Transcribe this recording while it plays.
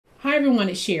Hi everyone,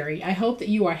 it's Sherry. I hope that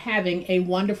you are having a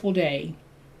wonderful day.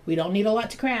 We don't need a lot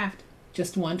to craft,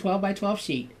 just one 12 by 12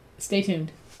 sheet. Stay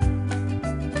tuned.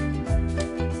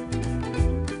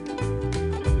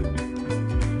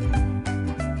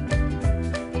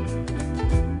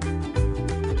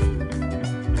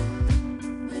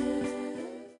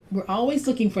 We're always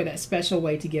looking for that special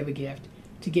way to give a gift,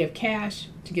 to give cash,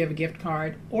 to give a gift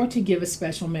card, or to give a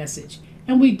special message,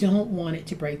 and we don't want it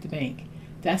to break the bank.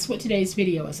 That's what today's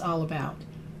video is all about.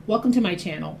 Welcome to my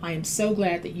channel. I am so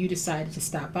glad that you decided to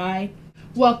stop by.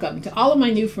 Welcome to all of my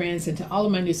new friends and to all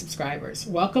of my new subscribers.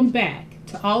 Welcome back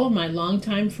to all of my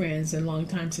longtime friends and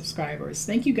longtime subscribers.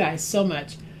 Thank you guys so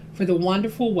much for the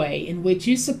wonderful way in which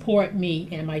you support me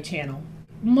and my channel.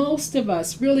 Most of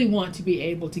us really want to be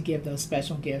able to give those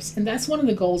special gifts, and that's one of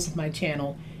the goals of my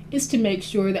channel, is to make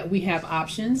sure that we have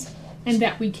options and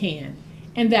that we can.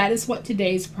 And that is what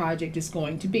today's project is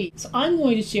going to be. So I'm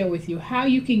going to share with you how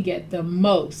you can get the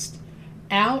most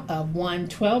out of one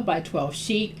 12 by 12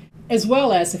 sheet, as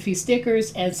well as a few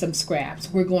stickers and some scraps.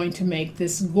 We're going to make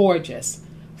this gorgeous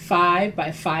 5 by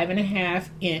 5.5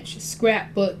 inch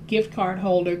scrapbook, gift card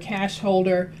holder, cash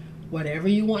holder, whatever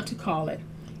you want to call it.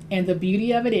 And the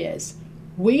beauty of it is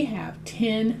we have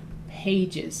 10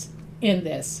 pages in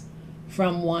this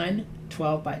from one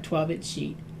 12 by 12 inch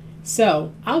sheet.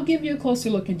 So I'll give you a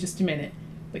closer look in just a minute,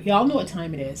 but y'all know what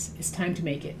time it is. It's time to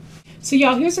make it. So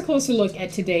y'all, here's a closer look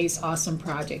at today's awesome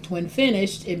project. When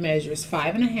finished, it measures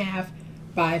 5.5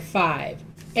 by 5.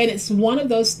 And it's one of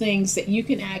those things that you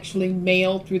can actually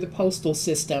mail through the postal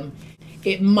system.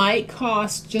 It might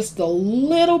cost just a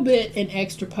little bit in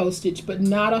extra postage, but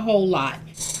not a whole lot.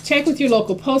 Check with your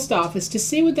local post office to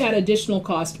see what that additional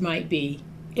cost might be,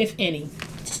 if any.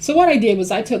 So what I did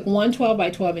was I took one 12 by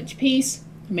 12 inch piece,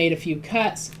 made a few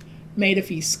cuts, made a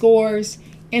few scores,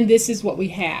 and this is what we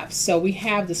have. So we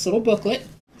have this little booklet.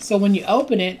 So when you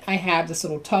open it, I have this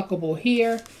little tuckable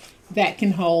here that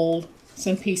can hold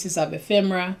some pieces of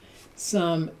ephemera,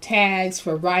 some tags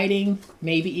for writing,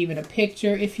 maybe even a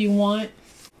picture if you want.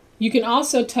 You can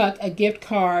also tuck a gift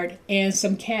card and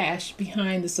some cash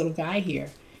behind this little guy here.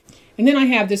 And then I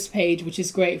have this page, which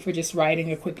is great for just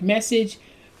writing a quick message.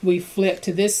 We flip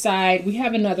to this side. We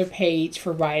have another page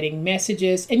for writing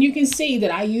messages. And you can see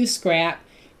that I use scrap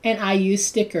and I use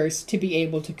stickers to be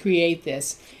able to create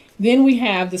this. Then we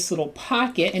have this little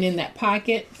pocket. And in that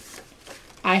pocket,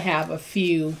 I have a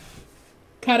few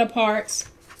cut aparts.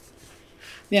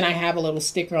 Then I have a little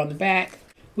sticker on the back.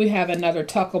 We have another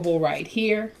tuckable right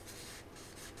here.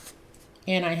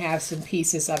 And I have some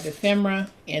pieces of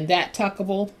ephemera in that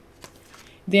tuckable.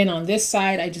 Then on this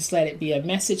side, I just let it be a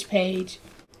message page.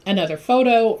 Another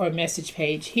photo or message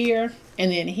page here.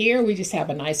 And then here we just have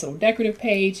a nice little decorative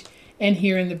page. And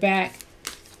here in the back,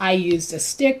 I used a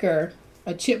sticker,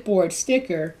 a chipboard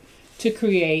sticker, to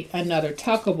create another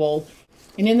tuckable.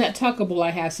 And in that tuckable, I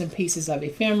have some pieces of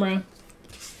ephemera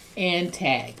and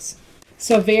tags.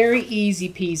 So very easy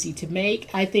peasy to make.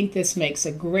 I think this makes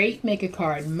a great Make a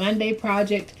Card Monday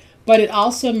project, but it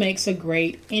also makes a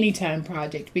great anytime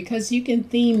project because you can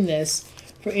theme this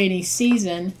for any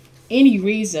season, any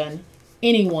reason,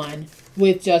 anyone,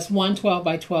 with just one 12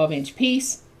 by 12 inch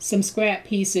piece, some scrap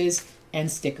pieces,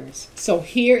 and stickers. So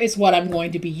here is what I'm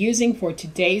going to be using for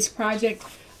today's project.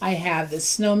 I have this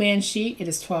snowman sheet. It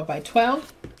is 12 by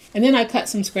 12. And then I cut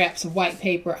some scraps of white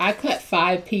paper. I cut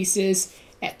 5 pieces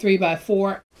at 3 by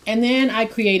 4. And then I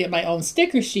created my own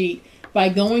sticker sheet by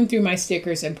going through my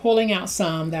stickers and pulling out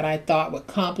some that I thought would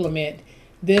complement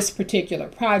this particular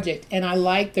project. And I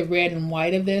like the red and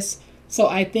white of this. So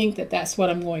I think that that's what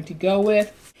I'm going to go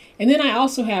with. And then I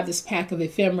also have this pack of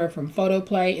ephemera from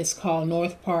Photoplay. It's called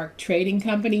North Park Trading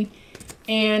Company.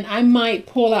 And I might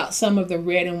pull out some of the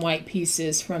red and white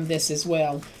pieces from this as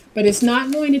well. But it's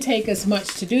not going to take us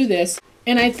much to do this.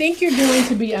 And I think you're going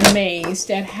to be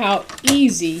amazed at how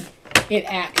easy it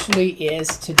actually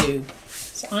is to do.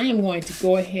 So I am going to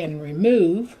go ahead and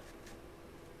remove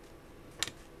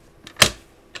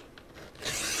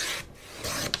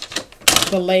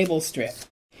the label strip.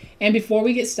 And before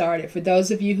we get started, for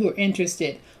those of you who are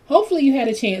interested, hopefully you had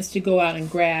a chance to go out and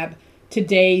grab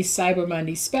today's Cyber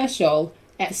Monday special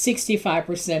at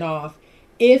 65% off.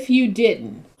 If you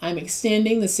didn't, I'm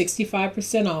extending the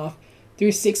 65% off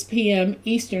through 6 p.m.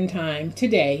 Eastern Time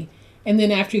today. And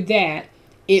then after that,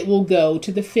 it will go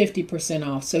to the 50%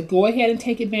 off. So go ahead and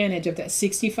take advantage of that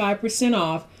 65%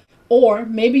 off, or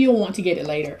maybe you'll want to get it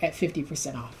later at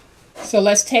 50% off. So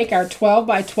let's take our 12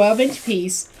 by 12 inch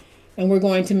piece and we're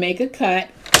going to make a cut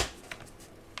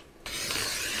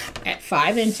at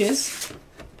 5 inches.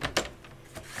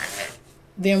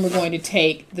 Then we're going to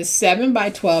take the 7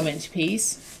 by 12 inch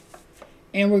piece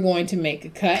and we're going to make a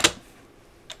cut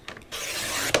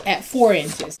at 4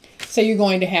 inches. So you're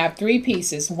going to have 3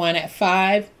 pieces, one at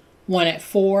 5, one at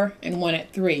 4, and one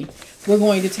at 3. We're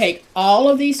going to take all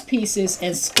of these pieces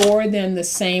and score them the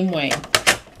same way.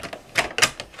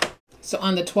 So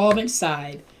on the 12-inch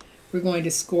side, we're going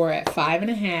to score at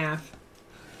 5.5,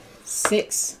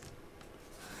 6,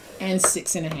 and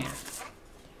 6.5.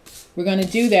 We're going to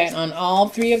do that on all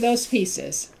 3 of those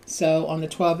pieces. So on the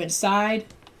 12-inch side,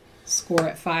 score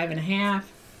at 5.5,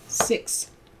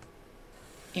 6,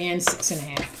 and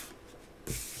 6.5.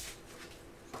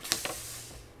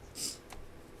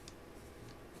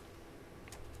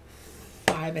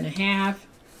 5.5,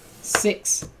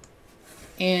 6,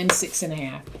 and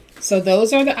 6.5. So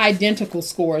those are the identical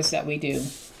scores that we do.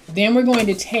 Then we're going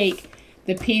to take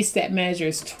the piece that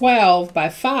measures 12 by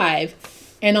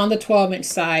 5, and on the 12-inch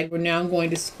side, we're now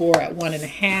going to score at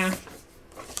 1.5,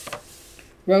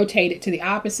 rotate it to the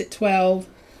opposite 12,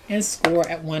 and score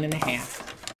at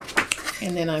 1.5.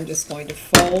 And then I'm just going to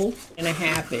fold in a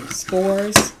 1/2-inch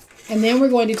scores. And then we're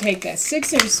going to take that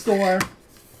 6-inch score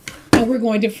and we're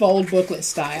going to fold booklet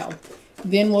style.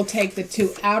 Then we'll take the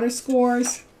 2 outer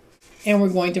scores and we're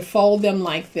going to fold them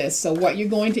like this. So what you're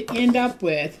going to end up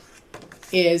with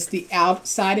is the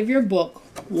outside of your book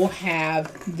will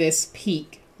have this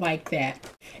peak like that.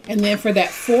 And then for that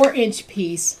 4-inch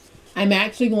piece, I'm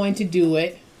actually going to do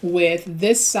it with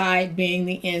this side being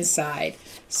the inside.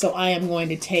 So I am going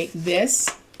to take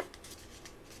this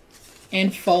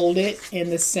and fold it in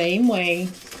the same way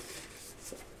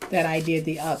that I did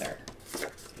the other.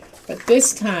 But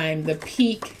this time the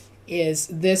peak is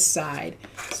this side.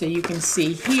 So you can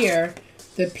see here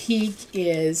the peak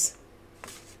is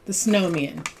the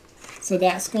snowman. So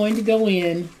that's going to go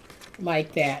in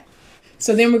like that.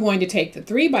 So then we're going to take the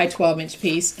 3 by 12-inch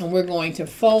piece and we're going to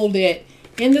fold it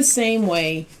in the same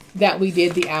way that we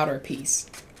did the outer piece.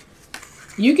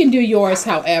 You can do yours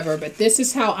however, but this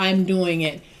is how I'm doing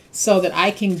it so that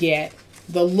I can get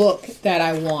the look that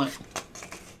I want.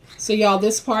 So y'all,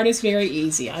 this part is very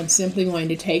easy. I'm simply going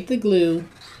to take the glue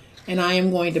and I am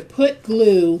going to put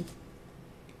glue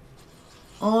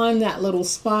on that little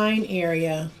spine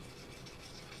area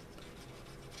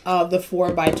of the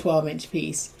 4 by 12-inch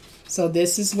piece. So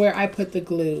this is where I put the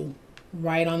glue,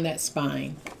 right on that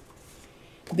spine.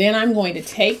 Then I'm going to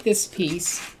take this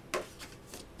piece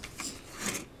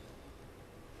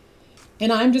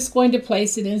and I'm just going to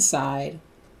place it inside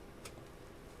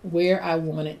where I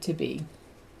want it to be.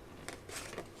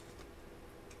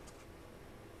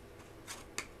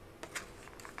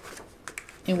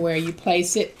 And where you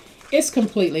place it, it's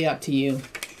completely up to you.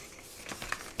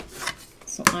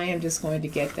 So I am just going to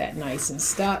get that nice and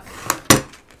stuck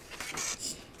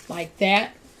like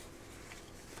that.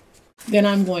 Then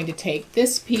I'm going to take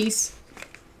this piece,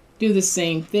 do the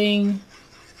same thing.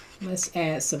 Let's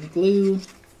add some glue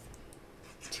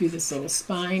to this little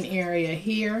spine area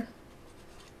here,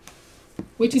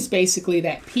 which is basically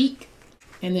that peak.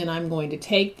 And then I'm going to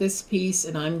take this piece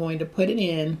and I'm going to put it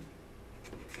in,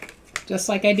 just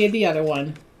like I did the other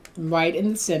one, right in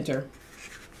the center.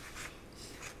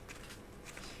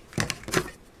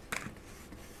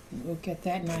 We'll get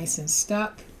that nice and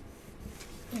stuck.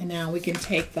 And now we can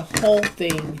take the whole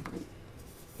thing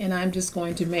and I'm just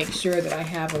going to make sure that I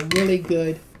have a really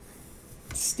good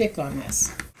stick on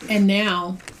this. And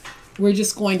now we're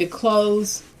just going to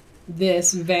close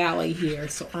this valley here.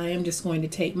 So I am just going to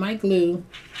take my glue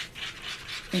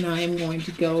and I am going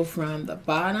to go from the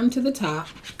bottom to the top.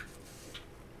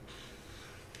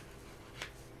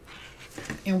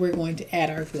 And we're going to add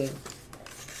our glue.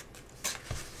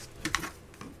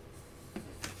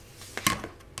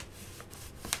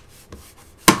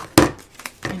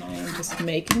 And I am just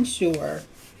making sure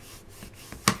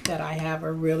that I have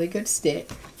a really good stick.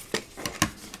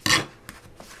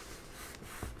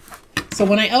 So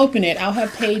when I open it, I'll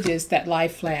have pages that lie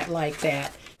flat like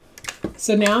that.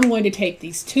 So now I'm going to take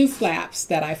these 2 flaps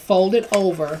that I folded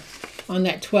over on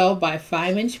that 12 by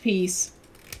 5-inch piece,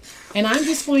 and I'm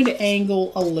just going to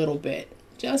angle a little bit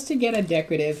just to get a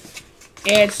decorative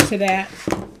edge to that.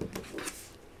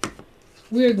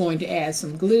 We're going to add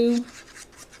some glue.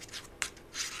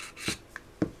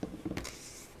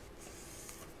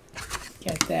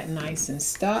 Get that nice and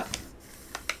stuck.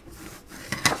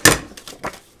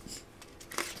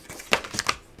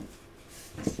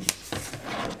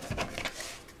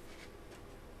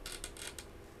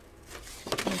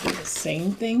 I'll do the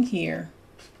same thing here.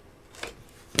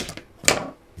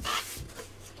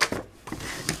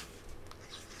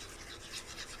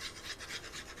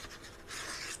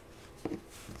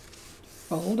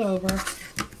 Fold over.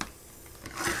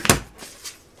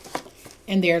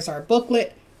 And there's our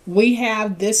booklet we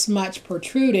have this much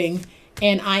protruding,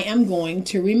 and I am going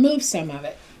to remove some of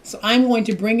it. So I'm going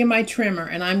to bring in my trimmer,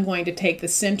 and I'm going to take the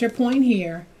center point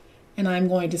here, and I'm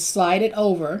going to slide it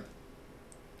over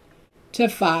to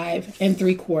 5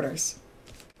 3/4.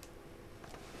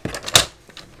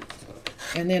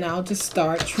 And then I'll just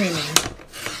start trimming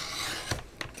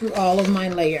through all of my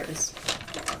layers.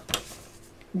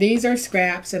 These are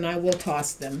scraps, and I will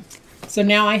toss them. So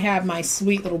now I have my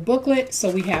sweet little booklet. So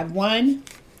we have 1,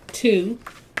 2,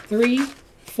 3,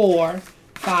 4,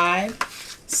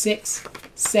 5, 6,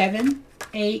 7,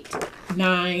 8,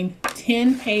 9,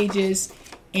 10 pages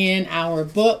in our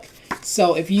book.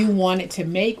 So if you wanted to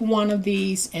make one of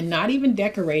these and not even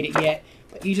decorate it yet,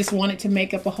 but you just wanted to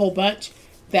make up a whole bunch,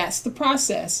 that's the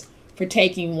process for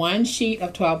taking one sheet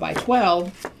of 12 by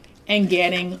 12 and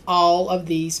getting all of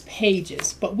these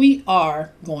pages. But we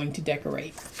are going to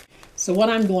decorate. So what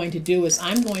I'm going to do is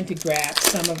I'm going to grab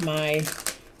some of my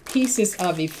pieces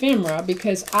of ephemera,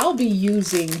 because I'll be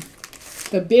using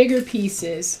the bigger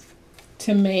pieces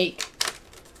to make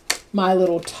my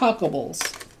little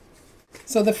tuckables.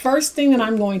 So the first thing that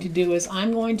I'm going to do is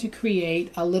I'm going to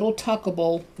create a little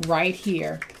tuckable right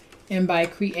here. And by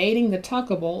creating the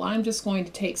tuckable, I'm just going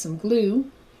to take some glue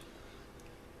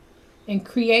and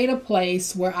create a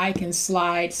place where I can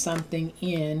slide something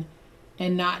in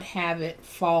and not have it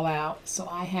fall out. So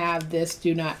I have this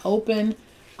do not open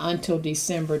until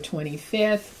December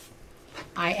 25th.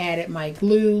 I added my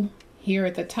glue here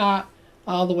at the top,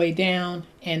 all the way down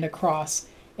and across.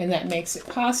 And that makes it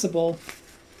possible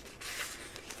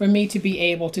for me to be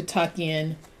able to tuck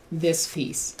in this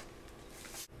piece.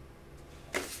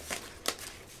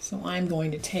 So I'm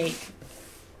going to take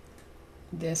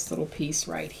this little piece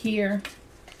right here,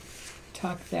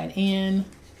 tuck that in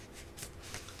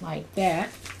like that.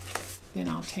 Then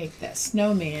I'll take that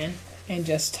snowman and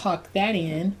just tuck that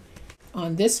in.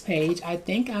 On this page, I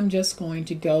think I'm just going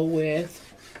to go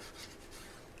with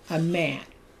a mat.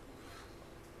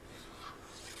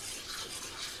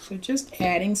 So just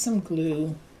adding some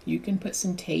glue. You can put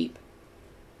some tape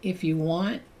if you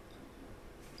want,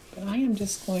 but I am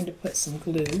just going to put some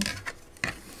glue.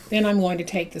 Then I'm going to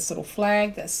take this little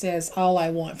flag that says, "All I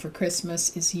want for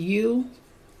Christmas is you."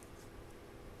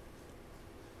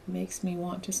 Makes me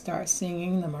want to start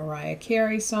singing the Mariah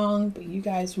Carey song, but you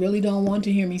guys really don't want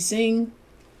to hear me sing.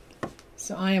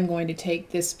 So I am going to take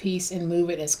this piece and move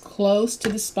it as close to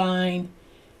the spine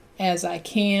as I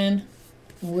can.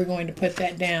 And we're going to put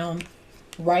that down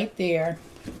right there.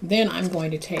 Then I'm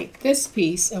going to take this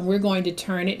piece and we're going to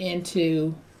turn it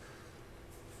into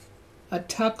a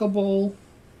tuckable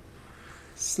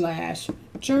 /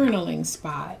 journaling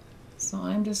spot. So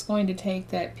I'm just going to take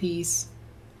that piece.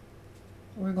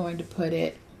 We're going to put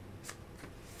it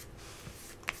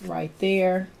right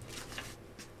there.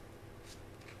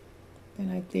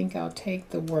 And I think I'll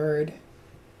take the word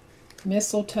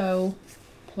mistletoe,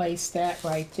 place that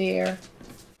right there.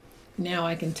 Now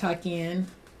I can tuck in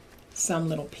some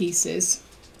little pieces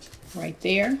right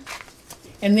there.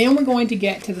 And then we're going to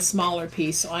get to the smaller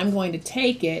piece. So I'm going to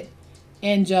take it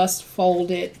and just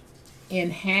fold it in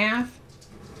half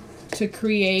to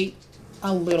create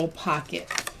a little pocket.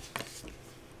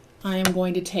 I am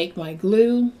going to take my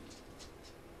glue,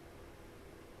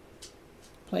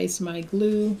 place my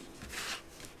glue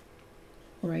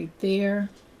right there.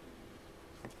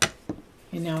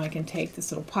 And now I can take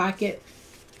this little pocket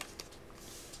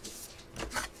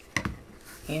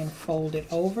and fold it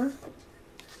over.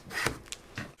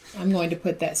 I'm going to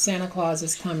put that Santa Claus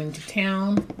is Coming to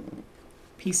Town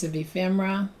piece of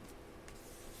ephemera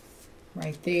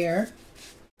right there.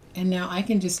 And now I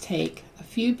can just take a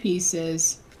few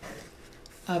pieces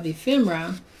of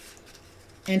ephemera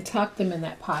and tuck them in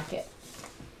that pocket.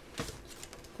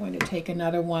 I'm going to take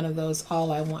another one of those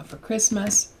All I Want for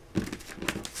Christmas,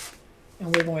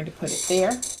 and we're going to put it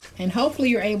there. And hopefully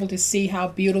you're able to see how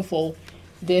beautiful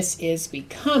this is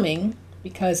becoming,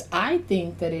 because I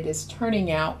think that it is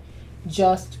turning out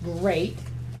just great.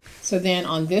 So then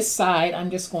on this side,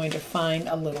 I'm just going to find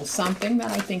a little something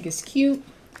that I think is cute.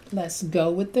 Let's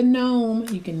go with the gnome.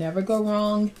 You can never go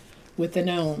wrong with the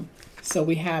gnome. So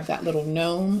we have that little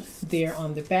gnome there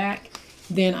on the back.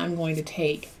 Then I'm going to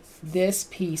take this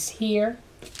piece here.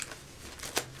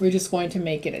 We're just going to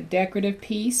make it a decorative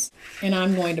piece. And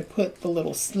I'm going to put the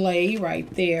little sleigh right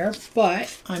there.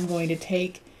 But I'm going to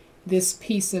take this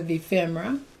piece of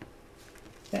ephemera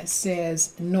that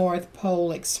says North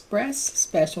Pole Express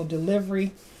Special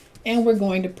Delivery. And we're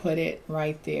going to put it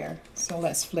right there. So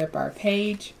let's flip our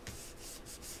page.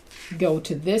 Go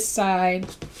to this side.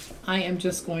 I am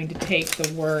just going to take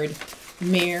the word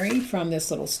Merry from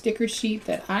this little sticker sheet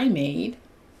that I made.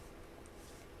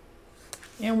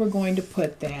 And we're going to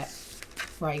put that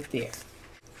right there.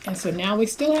 And so now we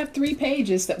still have 3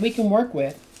 pages that we can work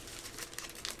with.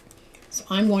 So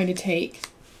I'm going to take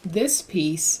this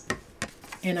piece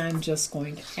and I'm just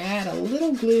going to add a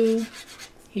little glue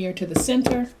here to the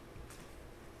center.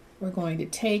 We're going to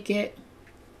take it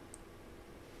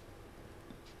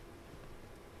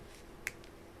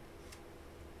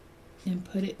and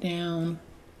put it down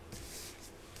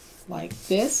like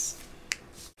this.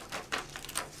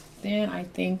 Then I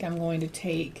think I'm going to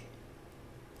take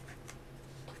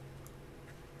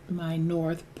my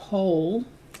North Pole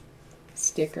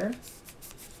sticker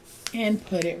and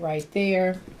put it right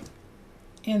there,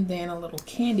 and then a little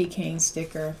candy cane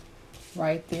sticker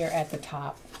right there at the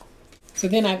top. So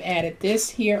then I've added this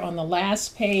here on the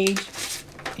last page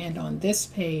and on this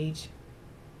page.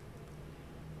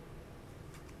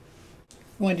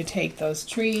 I'm going to take those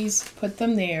trees, put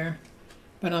them there,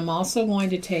 but I'm also going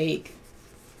to take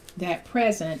that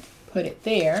present, put it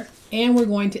there, and we're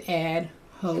going to add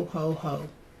ho ho ho.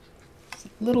 Just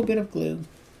a little bit of glue.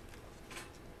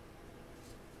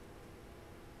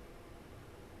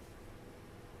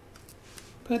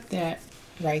 Put that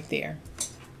right there.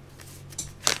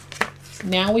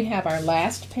 Now we have our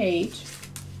last page.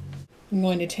 I'm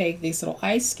going to take these little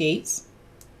ice skates,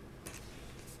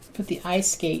 put the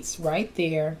ice skates right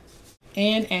there,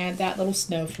 and add that little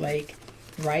snowflake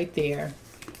right there.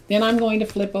 Then I'm going to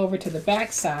flip over to the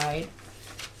back side,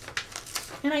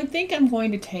 and I think I'm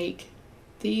going to take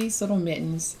these little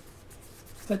mittens,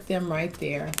 put them right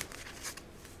there.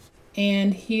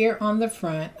 And here on the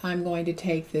front, I'm going to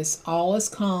take this All is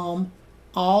Calm,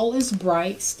 All is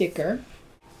Bright sticker,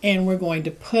 and we're going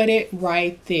to put it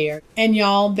right there. And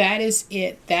y'all, that is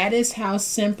it. That is how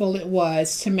simple it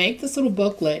was to make this little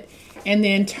booklet and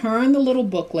then turn the little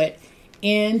booklet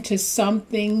into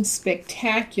something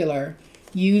spectacular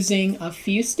using a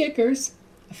few stickers,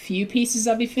 a few pieces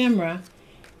of ephemera,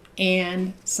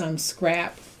 and some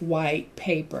scrap white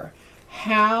paper.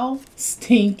 How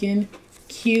stinking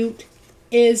cute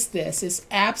is this? It's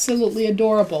absolutely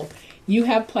adorable. You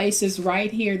have places right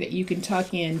here that you can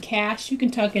tuck in cash, you can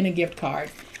tuck in a gift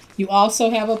card. You also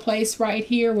have a place right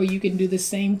here where you can do the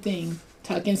same thing.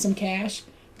 Tuck in some cash,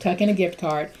 tuck in a gift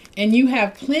card, and you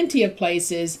have plenty of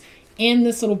places in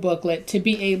this little booklet to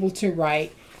be able to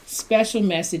write special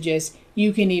messages.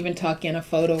 You can even tuck in a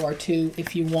photo or two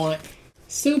if you want.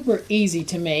 Super easy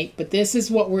to make, but this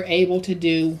is what we're able to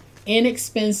do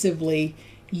inexpensively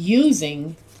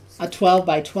using a 12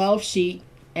 by 12 sheet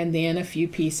and then a few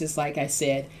pieces, like I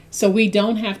said. So we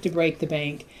don't have to break the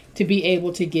bank to be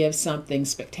able to give something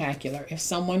spectacular. If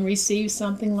someone receives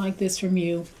something like this from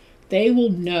you, they will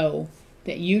know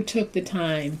that you took the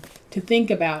time to think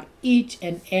about each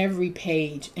and every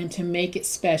page and to make it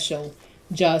special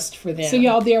just for them. So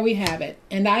y'all, there we have it.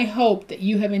 And I hope that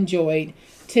you have enjoyed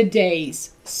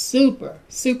today's super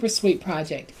sweet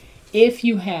project. If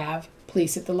you have,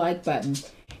 please hit the like button.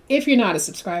 If you're not a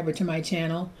subscriber to my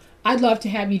channel, I'd love to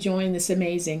have you join this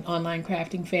amazing online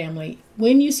crafting family.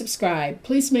 When you subscribe,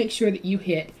 please make sure that you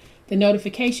hit the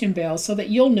notification bell so that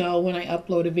you'll know when I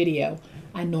upload a video.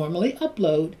 I normally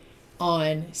upload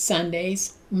on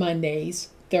Sundays, Mondays,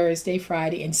 Thursday,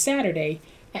 Friday, and Saturday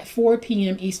at 4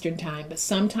 p.m. Eastern Time, but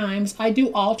sometimes I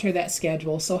do alter that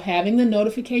schedule, so having the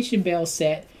notification bell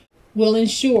set will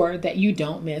ensure that you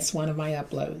don't miss one of my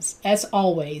uploads. As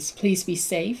always, please be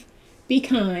safe, be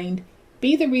kind,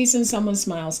 be the reason someone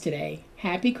smiles today.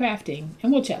 Happy crafting,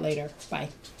 and we'll chat later. Bye.